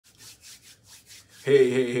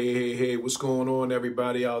Hey, what's going on,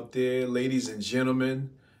 everybody out there? Ladies and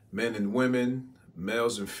gentlemen, men and women,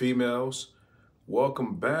 males and females,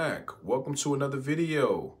 welcome back. Welcome to another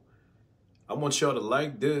video. I want y'all to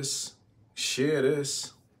like this, share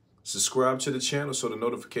this, subscribe to the channel so the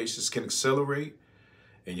notifications can accelerate,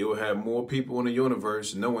 and you'll have more people in the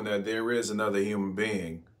universe knowing that there is another human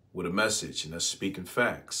being with a message and that's speaking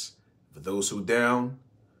facts. For those who down,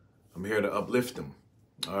 I'm here to uplift them.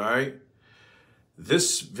 All right?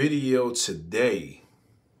 This video today,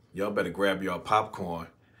 y'all better grab y'all popcorn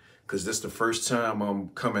because this is the first time I'm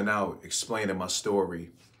coming out explaining my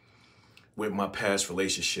story with my past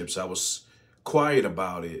relationships. I was quiet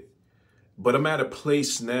about it, but I'm at a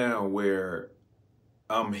place now where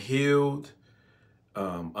I'm healed.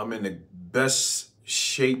 I'm in the best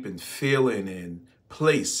shape and feeling and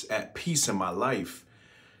place at peace in my life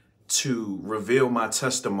to reveal my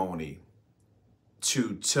testimony,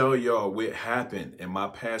 to tell y'all what happened in my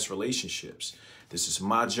past relationships. This is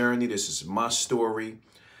my journey. This is my story.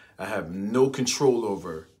 I have no control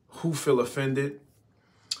over who feel offended.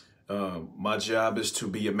 My job is to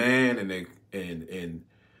be a man and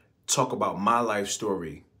talk about my life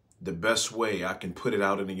story the best way I can put it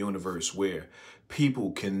out in the universe where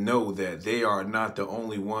people can know that they are not the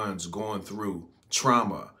only ones going through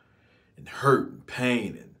trauma and hurt and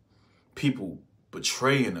pain and people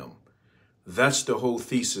betraying them. That's the whole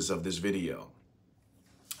thesis of this video.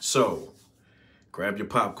 So, grab your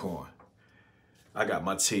popcorn. I got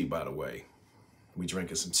my tea, by the way. We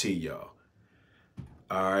drinking some tea, y'all.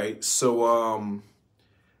 All right, so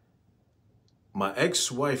my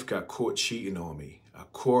ex-wife got caught cheating on me. I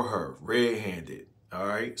caught her red-handed, all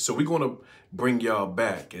right? So we're gonna bring y'all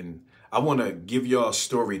back, and I wanna give y'all a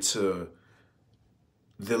story to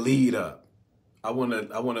the lead up. I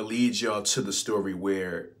wanna lead y'all to the story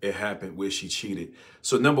where it happened, where she cheated.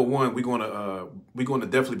 So number one, we're gonna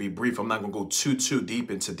definitely be brief. I'm not gonna go too deep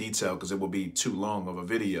into detail because it will be too long of a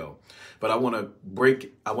video. But I wanna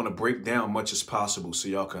break down much as possible so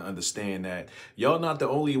y'all can understand that y'all not the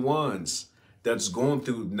only ones that's going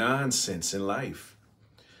through nonsense in life.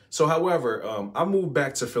 So, however, I moved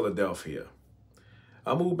back to Philadelphia.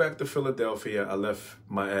 I left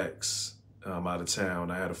my ex out of town.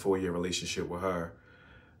 I had a 4-year relationship with her.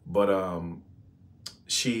 But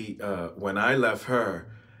she, when I left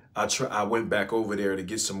her, I went back over there to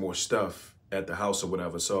get some more stuff at the house or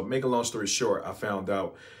whatever. So make a long story short, I found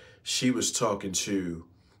out she was talking to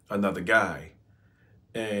another guy.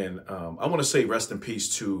 And I want to say rest in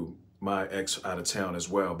peace to my ex out of town as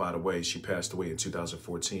well. By the way, she passed away in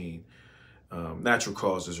 2014, natural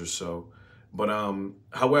causes or so. But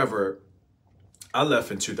however, I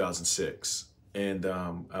left in 2006 and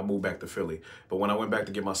I moved back to Philly. But when I went back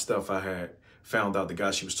to get my stuff, I had found out the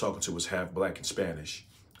guy she was talking to was half black and Spanish,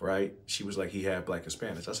 right? She was like, he half black and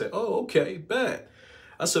Spanish. I said, oh, okay, bet.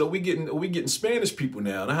 I said, are we getting Spanish people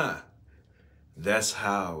now, huh? That's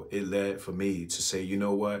how it led for me to say, you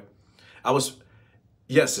know what?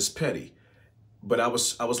 Yes, it's petty, but I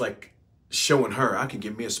was like showing her I can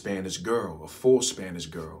get me a Spanish girl, a full Spanish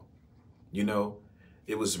girl. You know,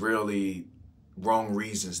 it was really wrong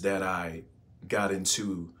reasons that I got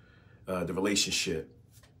into the relationship.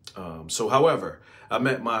 So, however, I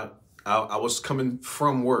was coming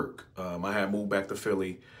from work. I had moved back to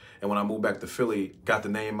Philly. And when I moved back to Philly, got the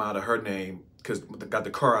name out of her name, got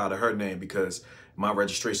the car out of her name because my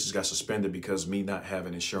registrations got suspended because me not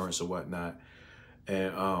having insurance or whatnot.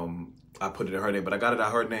 And I put it in her name, but I got it out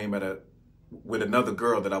of her name with another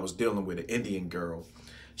girl that I was dealing with, an Indian girl.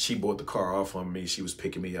 She bought the car off on me. She was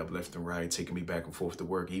picking me up left and right, taking me back and forth to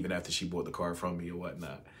work, even after she bought the car from me or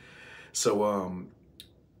whatnot. So,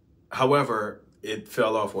 however, it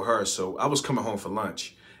fell off with her. So I was coming home for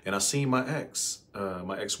lunch and I seen my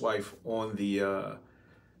ex-wife on the,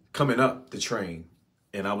 coming up the train,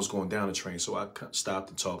 and I was going down the train. So I stopped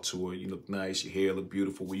and talked to her. You look nice. Your hair look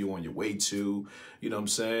beautiful. Where you on your way to? You know what I'm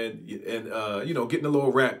saying? And, you know, getting a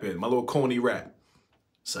little rap in, my little corny rap.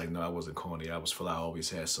 It's like, no, I wasn't corny. I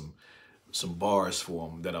always had some bars for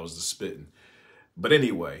him that I was just spitting. But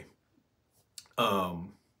anyway,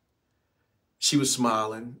 she was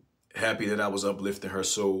smiling, happy that I was uplifting her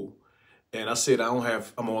soul. And I said, I'm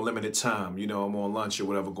on limited time. You know, I'm on lunch or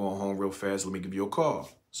whatever, going home real fast. Let me give you a call.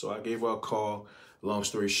 So I gave her a call. Long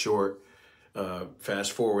story short,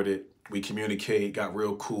 fast forwarded, we communicate, got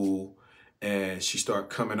real cool, and she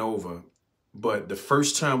started coming over. But the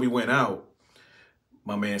first time we went out,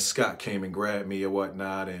 my man Scott came and grabbed me or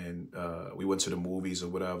whatnot, and we went to the movies or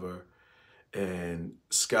whatever. And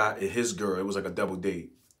Scott and his girl, it was like a double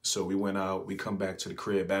date. So we went out, we come back to the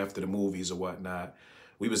crib after the movies or whatnot.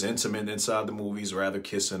 we was intimate inside the movies, rather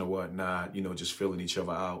kissing or whatnot, you know, just feeling each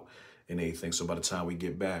other out and anything. So by the time we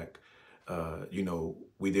get back, you know,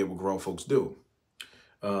 we did what grown folks do.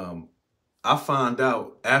 I found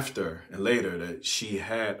out after and later that she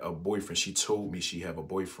had a boyfriend. She told me she had a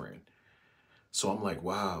boyfriend. So I'm like,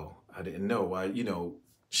 wow, I didn't know. You know,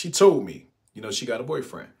 she told me, you know, she got a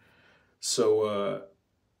boyfriend. So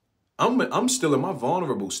I'm still in my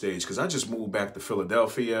vulnerable stage because I just moved back to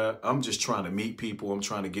Philadelphia. I'm just trying to meet people. I'm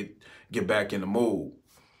trying to get back in the mood.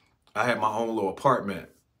 I had my own little apartment.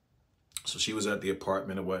 So she was at the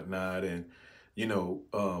apartment and whatnot. And, you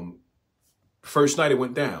know, first night it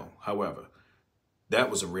went down, however. That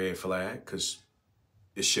was a red flag because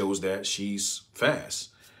it shows that she's fast.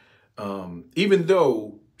 Even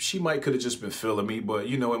though she might could have just been feeling me, but,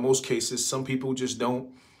 you know, in most cases, some people just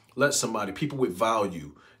don't let somebody, people with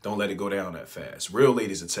value, don't let it go down that fast. Real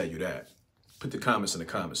ladies will tell you that. Put the comments in the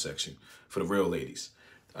comment section for the real ladies.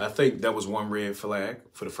 I think that was one red flag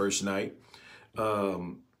for the first night.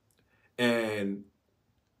 And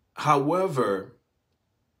however,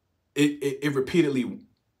 it repeatedly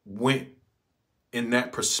went in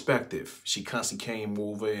that perspective. She constantly came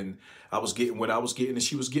over and I was getting what I was getting and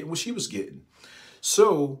she was getting what she was getting.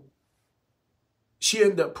 So she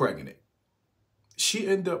ended up pregnant. She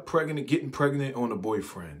ended up pregnant, getting pregnant on a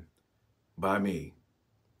boyfriend by me.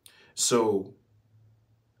 So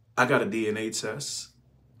I got a DNA test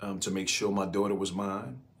to make sure my daughter was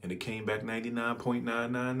mine. And it came back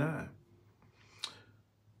 99.999.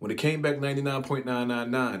 When it came back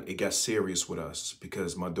 99.999, it got serious with us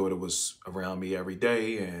because my daughter was around me every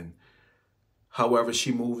day. And however,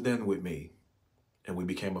 she moved in with me and we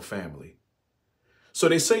became a family. So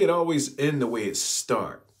they say it always ends the way it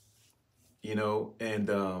starts, you know, and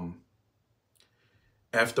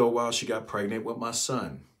after a while, she got pregnant with my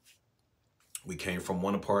son. We came from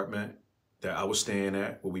one apartment that I was staying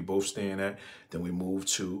at, where we both staying at. Then we moved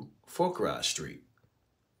to Fort Garage Street.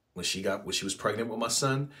 When she was pregnant with my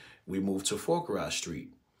son, we moved to Fort Garage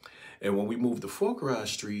Street. And when we moved to Fort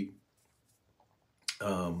Garage Street,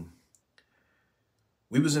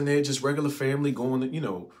 we was in there just regular family going, you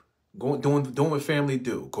know, doing what family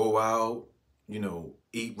do. Go out, you know,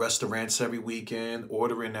 eat restaurants every weekend,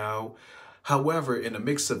 ordering out. However, in the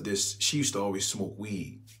mix of this, she used to always smoke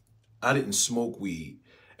weed. I didn't smoke weed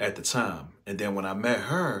at the time. And then when I met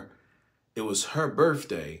her, it was her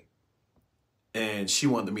birthday. And she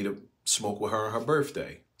wanted me to smoke with her on her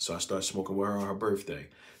birthday. So I started smoking with her on her birthday.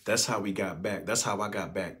 That's how we got back. That's how I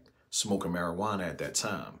got back smoking marijuana at that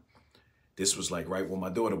time. This was like right when my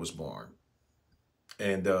daughter was born.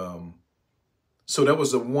 And so that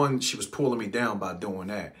was the one, she was pulling me down by doing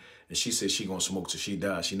that. And she said she gonna smoke till she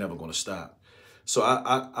dies. She never gonna stop. So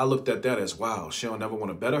I looked at that as, wow, she don't never want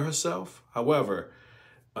to better herself. However,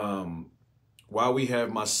 while we have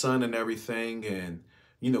my son and everything, and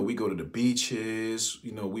you know, we go to the beaches,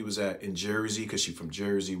 you know, we was in Jersey because she's from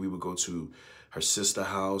Jersey. We would go to her sister's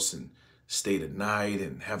house and stay the night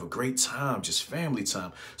and have a great time, just family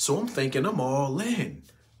time. So I'm thinking I'm all in.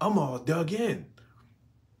 I'm all dug in.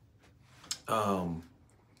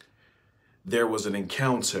 There was an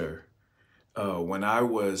encounter when I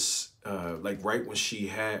was, like right when she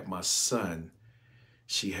had my son.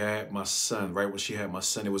 Right when she had my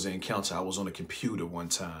son, it was an encounter. I was on a computer one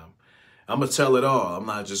time. I'm going to tell it all. I'm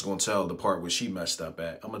not just going to tell the part where she messed up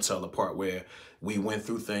at. I'm going to tell the part where we went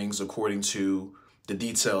through things according to the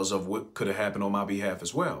details of what could have happened on my behalf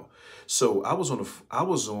as well. So I was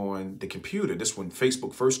on the computer. This when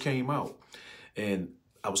Facebook first came out. And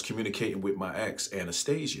I was communicating with my ex,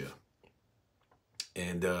 Anastasia.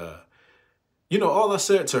 And, you know, all I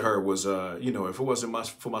said to her was, you know, if it wasn't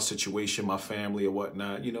for my situation, my family or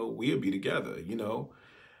whatnot, you know, we'd be together, you know.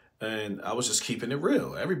 And I was just keeping it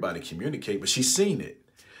real. Everybody communicate, but she seen it.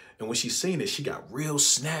 And when she seen it, she got real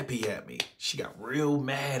snappy at me. She got real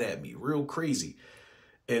mad at me, real crazy.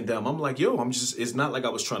 And I'm like, yo, it's not like I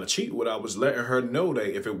was trying to cheat. What I was letting her know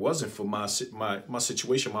that if it wasn't for my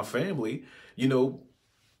situation, my family, you know,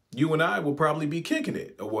 you and I will probably be kicking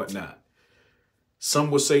it or whatnot.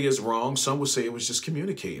 Some would say it's wrong. Some would say it was just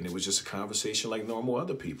communicating. It was just a conversation like normal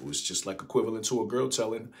other people. It's just like equivalent to a girl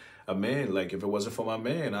telling a man, like, if it wasn't for my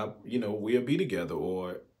man, we'd be together,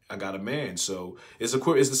 or I got a man. So it's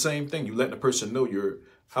the same thing. You letting the person know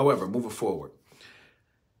however, moving forward.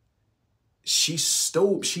 She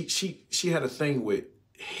had a thing with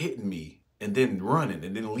hitting me and then running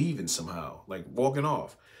and then leaving somehow, like walking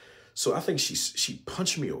off. So I think she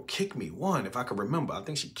punched me or kicked me one, if I can remember. I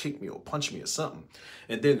think she kicked me or punched me or something,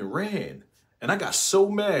 and then ran. And I got so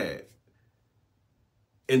mad,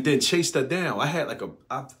 and then chased her down. I had like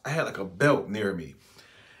a belt near me,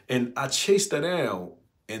 and I chased her down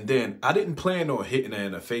And then I didn't plan on hitting her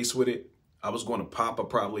in the face with it. I was going to pop her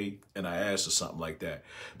probably in her ass or something like that.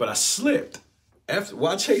 But I slipped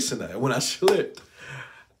while chasing her. And when I slipped,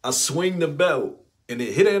 I swing the belt and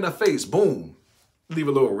it hit her in her face. Boom. Leave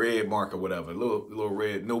a little red mark or whatever. A little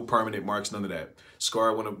red, no permanent marks, none of that.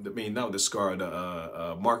 Scar went, not the scar,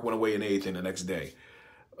 the mark went away and everything the next day.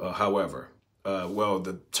 However, well,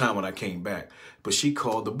 the time when I came back. But she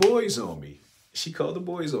called the boys on me. She called the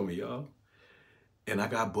boys on me, y'all. And I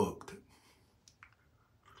got booked.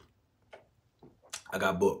 I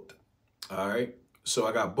got booked. All right. So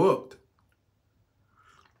I got booked.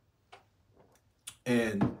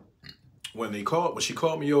 And when she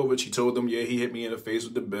called me over, she told them, yeah, he hit me in the face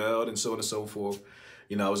with the belt and so on and so forth.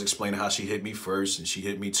 You know, I was explaining how she hit me first and she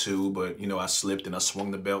hit me too. But, you know, I slipped and I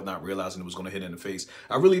swung the belt, not realizing it was going to hit in the face.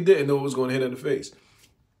 I really didn't know it was going to hit in the face.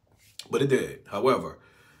 But it did. However,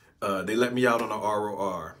 they let me out on an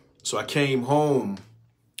ROR. So I came home,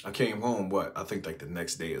 what? I think like the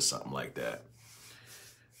next day or something like that.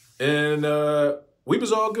 And we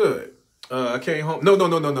was all good. I came home.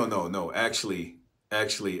 No. Actually, I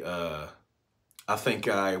think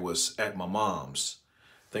I was at my mom's.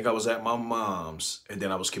 And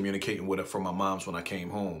then I was communicating with her from my mom's when I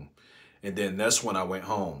came home. And then that's when I went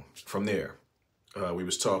home from there. We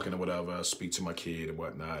was talking or whatever. I speak to my kid and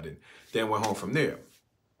whatnot. And then went home from there.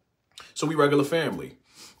 So we regular family,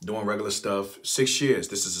 doing regular stuff. 6 years.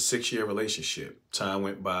 This is a 6-year relationship. Time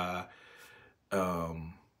went by.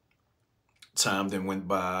 Time then went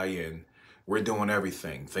by and we're doing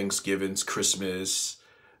everything. Thanksgivings, Christmas,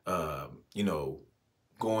 you know,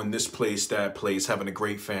 going this place, that place, having a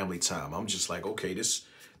great family time. I'm just like, okay, this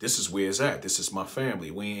is where it's at. This is my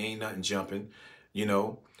family. We ain't nothing jumping, you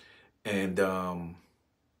know. And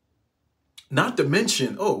not to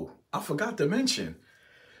mention, oh, I forgot to mention,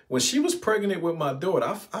 when she was pregnant with my daughter,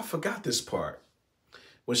 I forgot this part.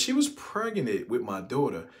 When she was pregnant with my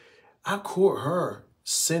daughter, I caught her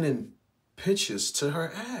sending pictures to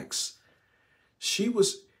her ex.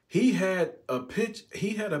 He had a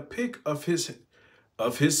pic of his,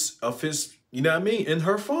 you know what I mean, in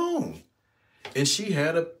her phone. And she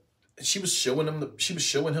was showing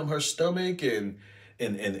him her stomach and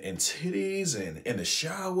titties and in the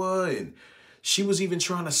shower, and she was even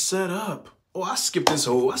trying to set up. Oh, I skipped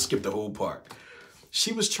the whole part.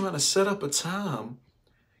 She was trying to set up a time,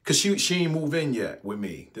 because she ain't moved in yet with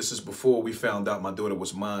me. This is before we found out my daughter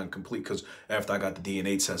was mine complete, because after I got the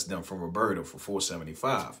DNA test done from Roberta for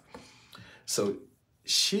 475. So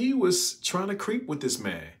she was trying to creep with this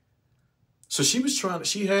man. So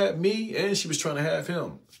she had me and she was trying to have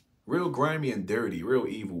him. Real grimy and dirty, real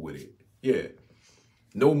evil with it. Yeah.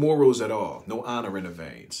 No morals at all. No honor in the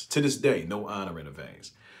veins. To this day, no honor in the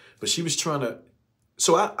veins. But she was trying to,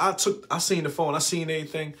 so I seen the phone, I seen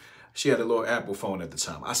everything. She had a little Apple phone at the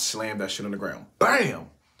time. I slammed that shit on the ground. Bam!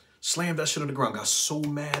 Slammed that shit on the ground. Got so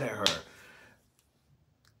mad at her.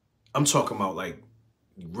 I'm talking about like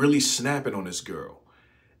really snapping on this girl.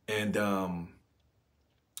 And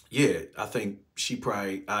yeah, I think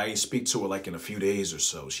I ain't speak to her like in a few days or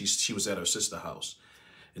so. She was at her sister's house.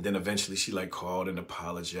 And then eventually she like called and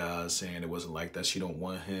apologized, saying it wasn't like that. She don't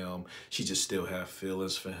want him. She just still have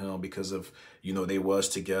feelings for him because of, you know, they was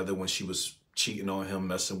together when she was cheating on him,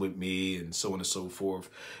 messing with me, and so on and so forth.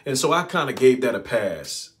 And so I kind of gave that a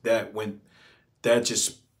pass. That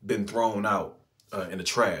just been thrown out in the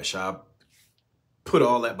trash. I put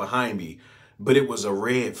all that behind me, but it was a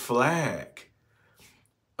red flag.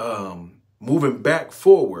 Moving back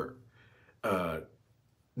forward,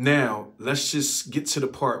 now let's just get to the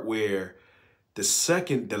part where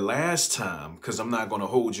the last time, because I'm not going to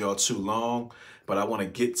hold y'all too long, but I want to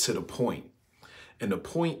get to the point. And the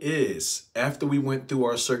point is, after we went through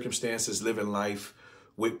our circumstances, living life,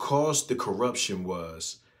 what caused the corruption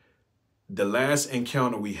was the last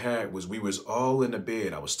encounter we had was we was all in the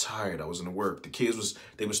bed. I was tired. I was in work. The kids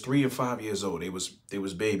they was 3 and 5 years old. They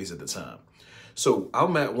was babies at the time. So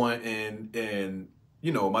I'm at one and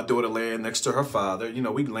you know, my daughter laying next to her father. You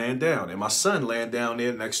know, we laying down, and my son laying down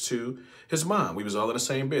there next to his mom. We was all in the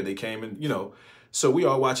same bed. They came in, you know, so we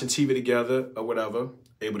all watching TV together or whatever,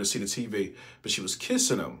 able to see the TV. But she was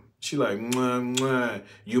kissing him. She like, mwah, mwah,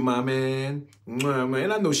 you my man, mwah, mwah.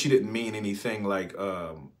 And I know she didn't mean anything like,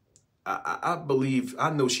 I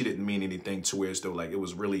know she didn't mean anything to where as though like it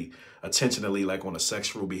was really intentionally like on a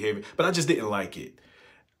sexual behavior, but I just didn't like it.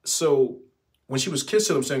 So when she was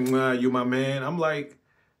kissing him saying, nah, you my man, I'm like,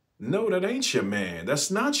 no, that ain't your man. That's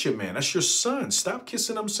not your man. That's your son. Stop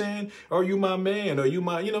kissing him saying, are you my man? Or you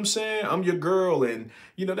my, you know what I'm saying? I'm your girl. And,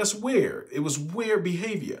 you know, that's weird. It was weird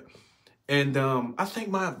behavior. And I think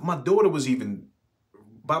my daughter was even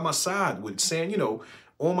by my side with saying, you know,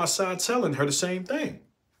 on my side telling her the same thing.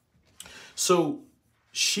 So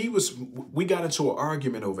we got into an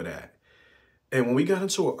argument over that. And when we got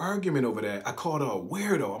into an argument over that, I called her a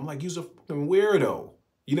weirdo. I'm like, you's a fucking weirdo.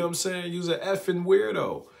 You know what I'm saying? You's an effing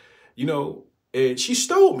weirdo. You know, and she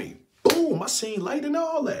stole me. Boom, I seen light and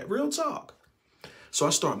all that. Real talk. So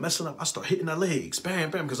I start messing up. I start hitting her legs.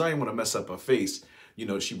 Bam, bam, because I didn't want to mess up her face. You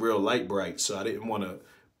know, she real light bright. So I didn't want to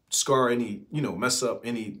scar any, you know, mess up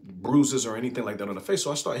any bruises or anything like that on her face.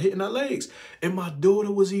 So I started hitting her legs. And my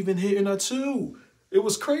daughter was even hitting her too. It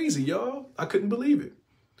was crazy, y'all. I couldn't believe it.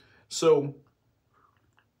 So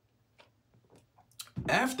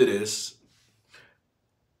after this,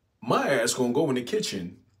 my ass gonna go in the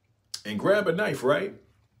kitchen and grab a knife, right?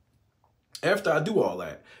 After I do all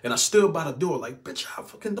that, and I stood by the door like, bitch, I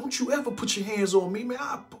fucking, don't you ever put your hands on me, man.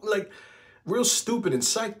 Like, real stupid and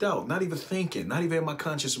psyched out, not even thinking, not even in my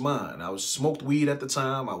conscious mind. I was smoked weed at the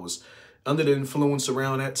time. I was under the influence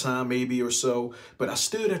around that time, maybe or so. But I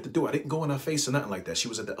stood at the door. I didn't go in her face or nothing like that. She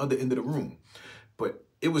was at the other end of the room. But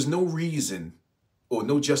it was no reason or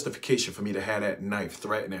no justification for me to have that knife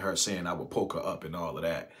threatening her, saying I would poke her up and all of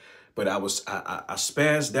that. But I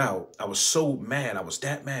spazzed out. I was so mad. I was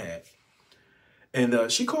that mad.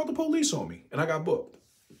 And she called the police on me, and I got booked.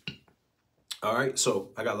 All right, so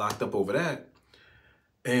I got locked up over that.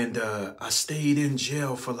 And I stayed in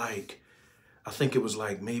jail for like, I think it was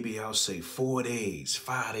like maybe I'll say 4 days,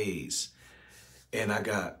 5 days. And I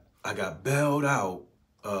got bailed out.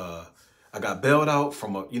 I got bailed out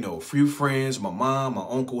from a few friends. My mom, my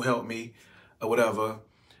uncle helped me or whatever.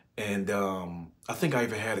 And I think I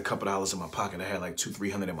even had a couple dollars in my pocket. I had like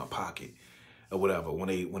 $200-300 in my pocket or whatever when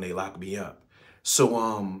they locked me up. So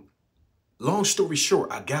long story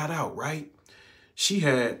short, I got out, right? She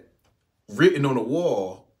had written on the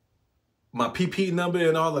wall my PP number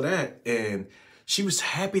and all of that. And she was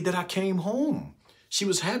happy that I came home. She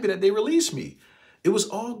was happy that they released me. It was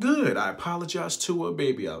all good. I apologized to her,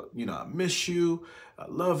 baby. I miss you. I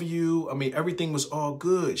love you. I mean, everything was all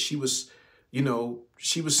good. She was,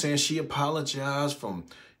 she was saying she apologized from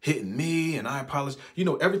hitting me and I apologized.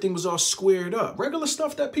 Everything was all squared up. Regular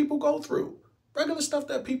stuff that people go through. Regular stuff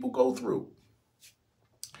that people go through.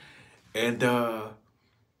 And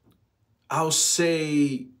I'll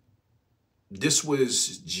say this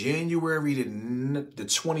was January the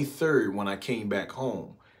 23rd when I came back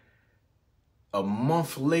home. A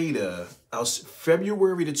month later,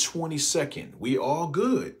 February the 22nd. We all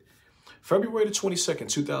good. February the 22nd,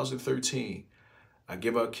 2013. I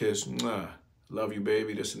give her a kiss. Mwah, love you,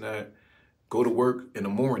 baby, this and that. Go to work in the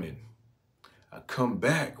morning. I come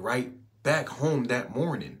back right back home that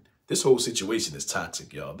morning. This whole situation is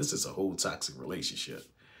toxic, y'all. This is a whole toxic relationship.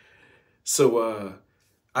 So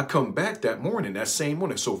I come back that morning, that same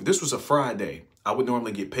morning. So if this was a Friday, I would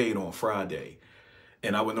normally get paid on Friday.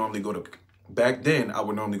 And I would normally back then, I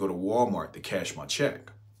would normally go to Walmart to cash my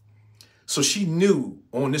check. So she knew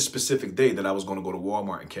on this specific day that I was going to go to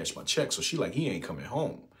Walmart and cash my check. So she like, he ain't coming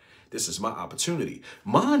home. This is my opportunity.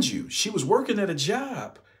 Mind you, she was working at a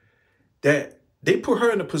job that they put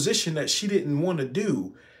her in a position that she didn't want to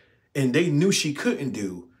do and they knew she couldn't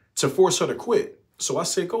do to force her to quit. So I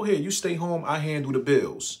said, go ahead, you stay home. I handle the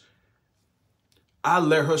bills. I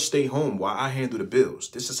let her stay home while I handle the bills.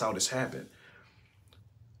 This is how this happened.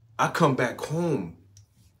 I come back home,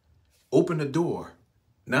 open the door.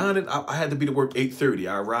 I had to be to work 8:30.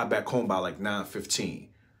 I arrived back home by like 9:15.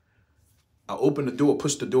 I open the door,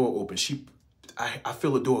 push the door open. I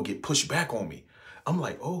feel the door get pushed back on me. I'm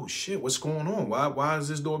like, oh shit, what's going on? Why is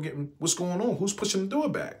this door what's going on? Who's pushing the door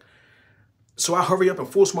back? So I hurry up and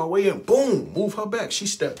force my way in. Boom, move her back. She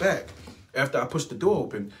stepped back. After I pushed the door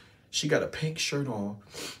open, she got a pink shirt on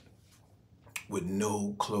with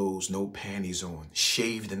no clothes, no panties on,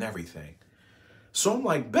 shaved and everything. So I'm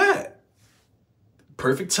like, bet.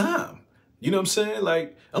 Perfect time. You know what I'm saying?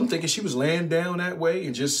 Like, I'm thinking she was laying down that way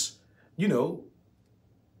and just,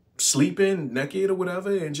 sleeping naked or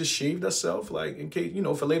whatever and just shaved herself, like, in case,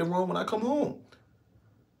 for later on when I come home.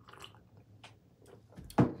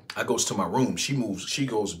 I goes to my room. She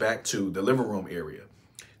goes back to the living room area.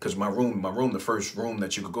 Because my room, the first room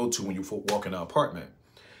that you could go to when you walk in the apartment.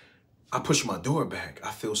 I push my door back.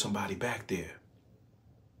 I feel somebody back there.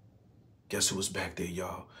 Guess who was back there,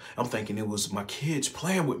 y'all? I'm thinking it was my kids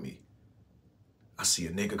playing with me. I see a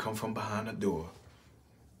nigga come from behind the door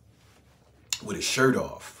with his shirt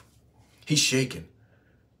off. He's shaking.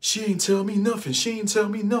 She ain't tell me nothing. She ain't tell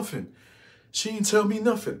me nothing. She ain't tell me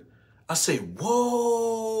nothing. I say,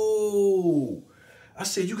 whoa. I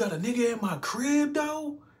said, you got a nigga in my crib,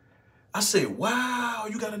 though? I said, wow,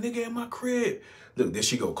 you got a nigga in my crib. Look, there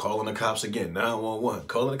she go, calling the cops again, 911,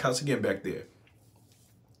 calling the cops again back there.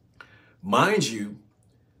 Mind you,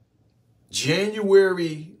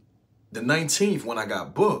 January the 19th, when I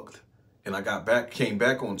got booked and came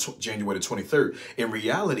back on January the 23rd, in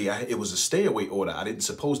reality, it was a stay away order. I didn't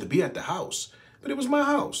supposed to be at the house, but it was my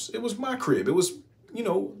house. It was my crib. It was, you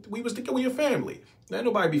know, we a family. Now,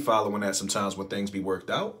 nobody be following that sometimes when things be worked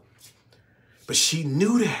out. But she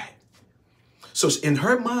knew that. So in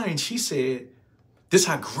her mind, she said, this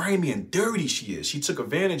how grimy and dirty she is. She took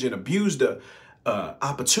advantage and abused the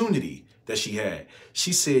opportunity that she had.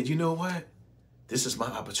 She said, you know what? This is my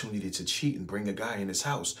opportunity to cheat and bring a guy in his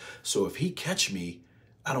house. So if he catch me,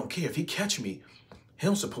 I don't care. If he catch me,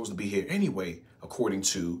 he's supposed to be here anyway, according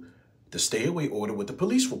to the stay away order with the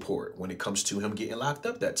police report when it comes to him getting locked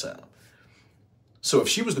up that time. So if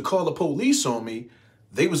she was to call the police on me,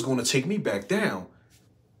 they was going to take me back down,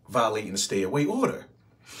 violating the stay away order.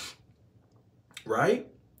 Right?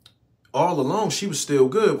 All along, she was still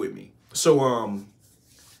good with me. So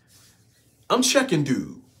I'm checking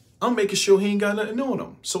dude. I'm making sure he ain't got nothing on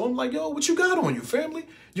him. So I'm like, yo, what you got on you, family?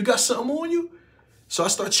 You got something on you? So I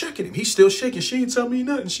start checking him. He's still shaking. She ain't tell me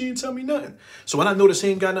nothing. She ain't tell me nothing. So when I notice he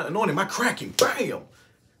ain't got nothing on him, I crack him. Bam!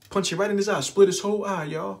 Punch him right in his eye. Split his whole eye,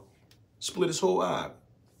 y'all. Split his whole eye.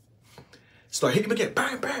 Start hitting him again.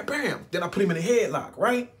 Bam, bam, bam. Then I put him in a headlock,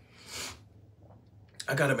 right?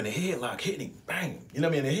 I got him in a headlock, hitting him. Bang. You know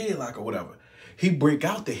what I mean? In a headlock or whatever. He break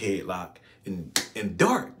out the headlock and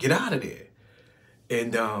dart. Get out of there.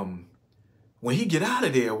 And when he get out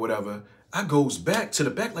of there or whatever, I goes back to the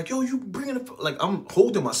back like, yo, you bringing it? Like, I'm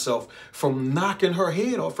holding myself from knocking her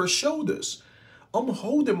head off her shoulders. I'm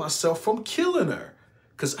holding myself from killing her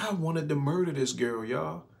because I wanted to murder this girl,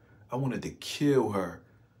 y'all. I wanted to kill her.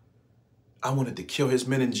 I wanted to kill his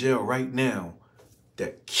men in jail right now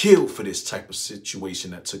that killed for this type of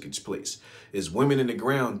situation that took its place. There's women in the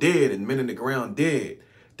ground dead and men in the ground dead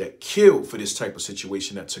that killed for this type of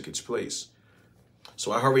situation that took its place.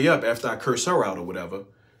 So I hurry up after I curse her out or whatever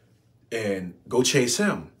and go chase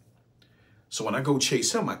him. So when I go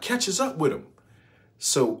chase him, I catches up with him.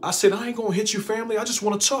 So I said, I ain't going to hit you, family. I just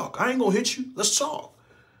want to talk. I ain't going to hit you. Let's talk.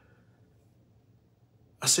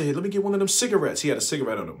 I said, let me get one of them cigarettes. He had a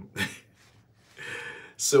cigarette on him.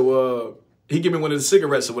 So he gave me one of the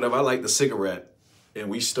cigarettes or whatever. I like the cigarette. And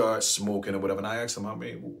we start smoking or whatever. And I asked him, how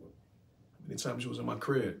many times you was in my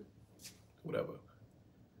crib? Whatever.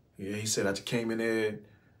 Yeah, he said I came in there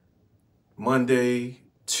Monday,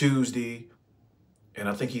 Tuesday, and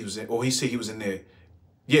I think he was in, or he said he was in there.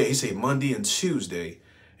 Yeah, he said Monday and Tuesday,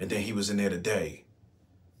 and then he was in there today.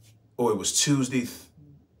 Or it was Tuesday,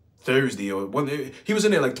 Thursday, or one day. He was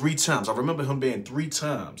in there like 3 times. I remember him being 3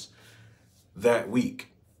 times that week.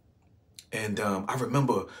 And I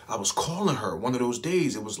remember I was calling her one of those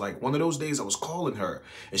days. It was like one of those days I was calling her,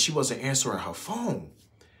 and she wasn't answering her phone.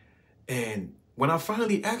 And when I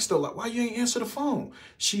finally asked her, like, why you ain't answer the phone?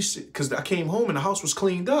 She said, because I came home and the house was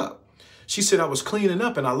cleaned up. She said I was cleaning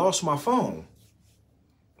up and I lost my phone.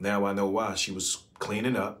 Now I know why. She was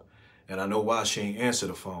cleaning up and I know why she ain't answered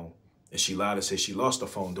the phone. And she lied and said she lost the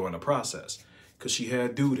phone during the process because she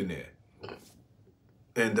had dude in there.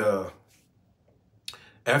 And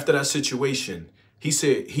after that situation, he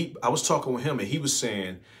said, I was talking with him and he was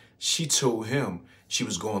saying she told him she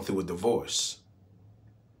was going through a divorce.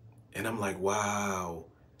 And I'm like, wow,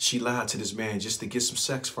 she lied to this man just to get some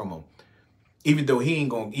sex from him. Even though he ain't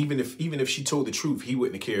going, even if she told the truth, he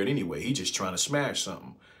wouldn't have cared anyway. He just trying to smash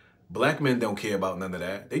something. Black men don't care about none of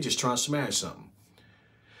that. They just trying to smash something.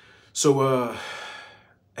 So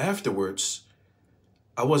afterwards,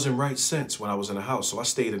 I wasn't right since when I was in the house. So I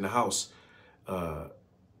stayed in the house.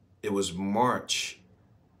 It was March.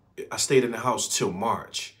 I stayed in the house till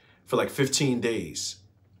March for like 15 days.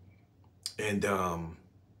 And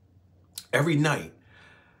every night,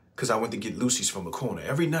 because I went to get Lucy's from the corner,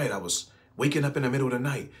 every night I was waking up in the middle of the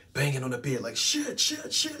night, banging on the bed, like shit,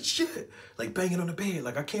 like banging on the bed,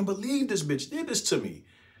 like I can't believe this bitch did this to me.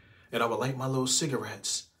 And I would light my little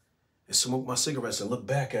cigarettes and smoke my cigarettes and look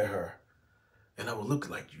back at her. And I would look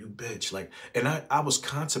like, you bitch. Like, and I was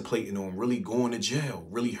contemplating on really going to jail,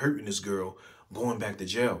 really hurting this girl, going back to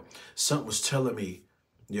jail. Something was telling me,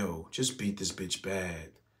 yo, just beat this bitch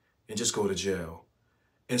bad and just go to jail.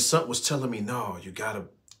 And something was telling me, no, you got to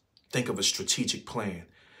think of a strategic plan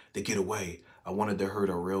to get away. I wanted to hurt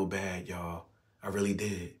her real bad, y'all. I really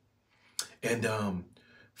did. And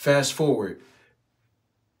fast forward,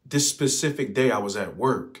 this specific day I was at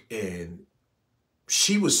work and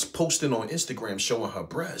she was posting on Instagram showing her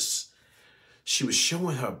breasts. She was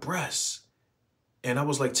showing her breasts. And I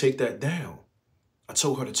was like, take that down. I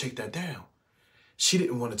told her to take that down. She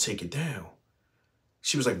didn't want to take it down.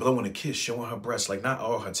 She was like blowing a kiss, showing her breasts, like not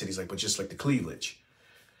all her titties, like, but just like the cleavage.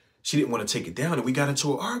 She didn't want to take it down, and we got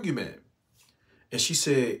into an argument. And she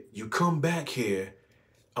said, you come back here,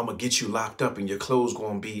 I'm going to get you locked up and your clothes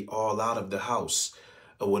going to be all out of the house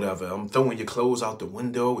or whatever. I'm throwing your clothes out the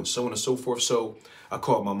window and so on and so forth. So I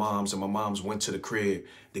called my mom's, and my mom's went to the crib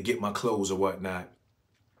to get my clothes or whatnot.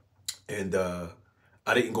 And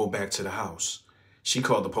I didn't go back to the house. She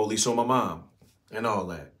called the police on my mom and all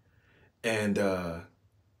that. And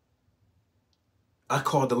I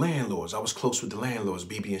called the landlords. I was close with the landlords,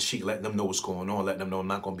 BB and Sheik, letting them know what's going on, letting them know I'm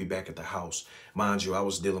not going to be back at the house. Mind you, I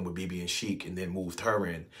was dealing with BB and Sheik and then moved her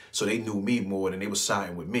in. So they knew me more than they was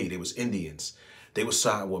siding with me. They was Indians. They was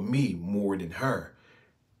siding with me more than her.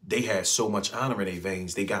 They had so much honor in their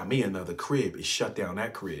veins. They got me another crib and shut down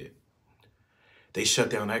that crib. They shut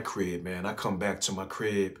down that crib, man. I come back to my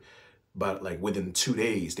crib, but like within 2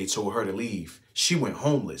 days, they told her to leave. She went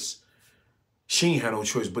homeless. She ain't had no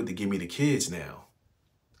choice but to give me the kids now.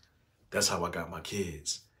 That's how I got my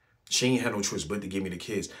kids. She ain't had no choice but to give me the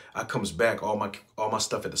kids. I comes back, all my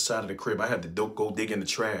stuff at the side of the crib. I had to go dig in the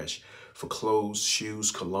trash for clothes,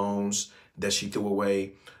 shoes, colognes that she threw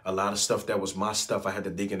away. A lot of stuff that was my stuff, I had to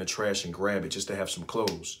dig in the trash and grab it just to have some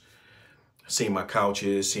clothes. Seen my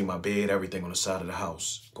couches, seen my bed, everything on the side of the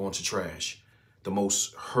house, going to trash. The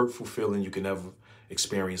most hurtful feeling you can ever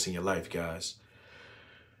experience in your life, guys.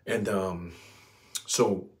 And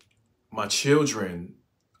so my children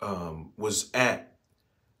was at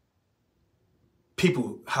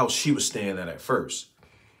people's house she was staying at first.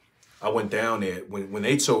 I went down there. When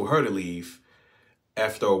they told her to leave,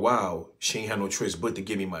 after a while, she ain't had no choice but to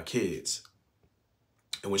give me my kids.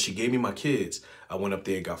 And when she gave me my kids, I went up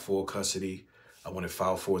there, got full custody. I went and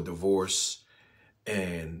filed for a divorce.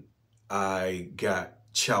 And I got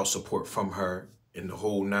child support from her in the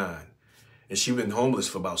whole 9. And she been homeless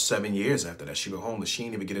for about 7 years after that. She been homeless. She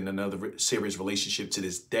ain't even get in another serious relationship to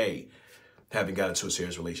this day. Haven't got into a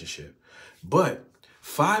serious relationship. But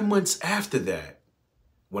 5 months after that,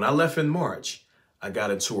 when I left in March, I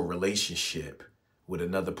got into a relationship with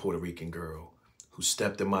another Puerto Rican girl who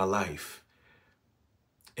stepped in my life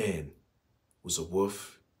and was a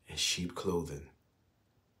wolf in sheep clothing.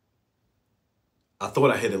 I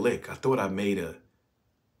thought I hit a lick. I thought I made a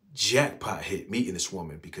jackpot hit meeting this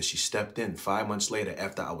woman because she stepped in 5 months later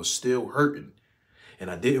after I was still hurting and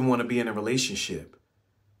I didn't want to be in a relationship.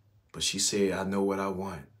 But she said, I know what I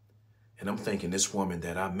want. And I'm thinking this woman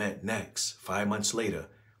that I met next 5 months later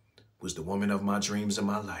was the woman of my dreams in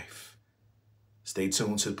my life. Stay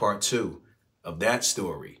tuned to part 2 of that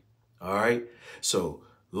story. All right. So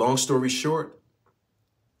long story short,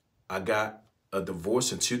 I got a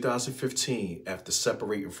divorce in 2015 after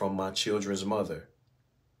separating from my children's mother.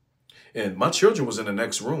 And my children was in the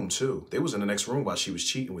next room, too. They was in the next room while she was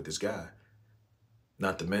cheating with this guy.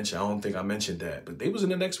 Not to mention, I don't think I mentioned that, but they was in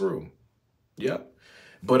the next room. Yep.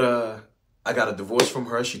 But I got a divorce from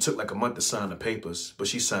her. She took like a month to sign the papers, but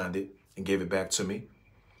she signed it and gave it back to me.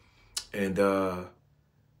 And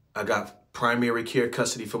I got primary care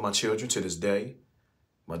custody for my children to this day.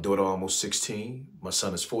 My daughter almost 16. My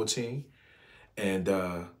son is 14.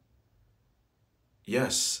 And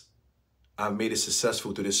yes, I've made it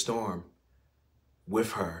successful through this storm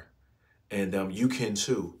with her. And you can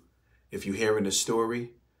too. If you're hearing this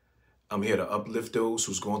story, I'm here to uplift those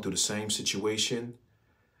who's going through the same situation.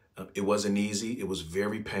 It wasn't easy. It was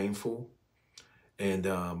very painful. And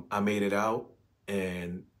I made it out.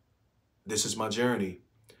 And this is my journey.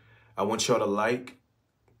 I want y'all to like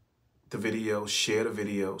the video, share the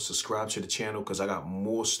video, subscribe to the channel because I got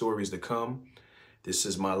more stories to come. This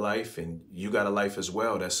is my life, and you got a life as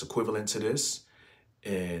well that's equivalent to this.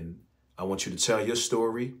 And I want you to tell your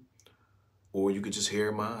story, or you could just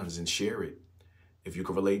hear mine and share it if you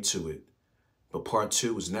can relate to it. But part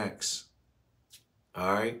 2 is next.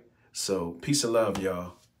 All right? So peace and love,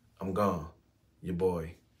 y'all. I'm gone. Your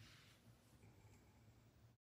boy.